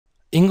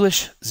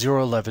English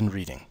 011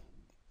 Reading.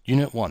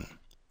 Unit 1.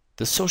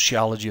 The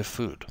Sociology of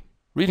Food.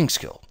 Reading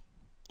Skill.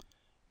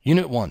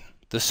 Unit 1.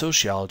 The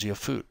Sociology of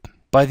Food.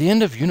 By the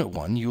end of Unit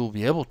 1, you will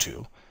be able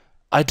to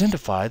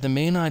identify the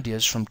main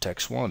ideas from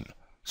Text 1,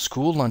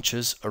 School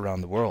Lunches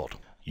Around the World,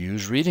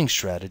 use reading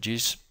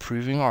strategies,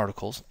 proving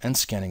articles, and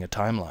scanning a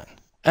timeline,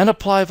 and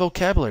apply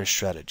vocabulary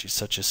strategies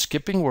such as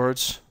skipping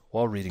words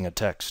while reading a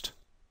text.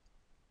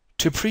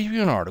 To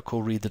preview an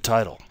article, read the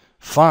title.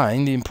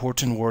 Find the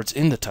important words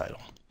in the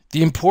title.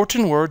 The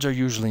important words are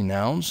usually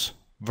nouns,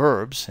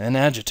 verbs, and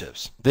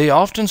adjectives. They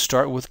often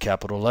start with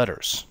capital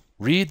letters.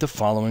 Read the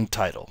following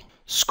title.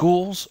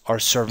 Schools are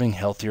serving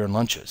healthier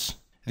lunches.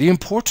 The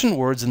important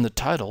words in the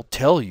title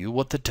tell you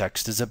what the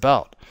text is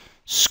about.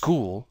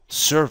 School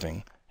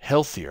serving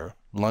healthier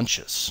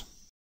lunches.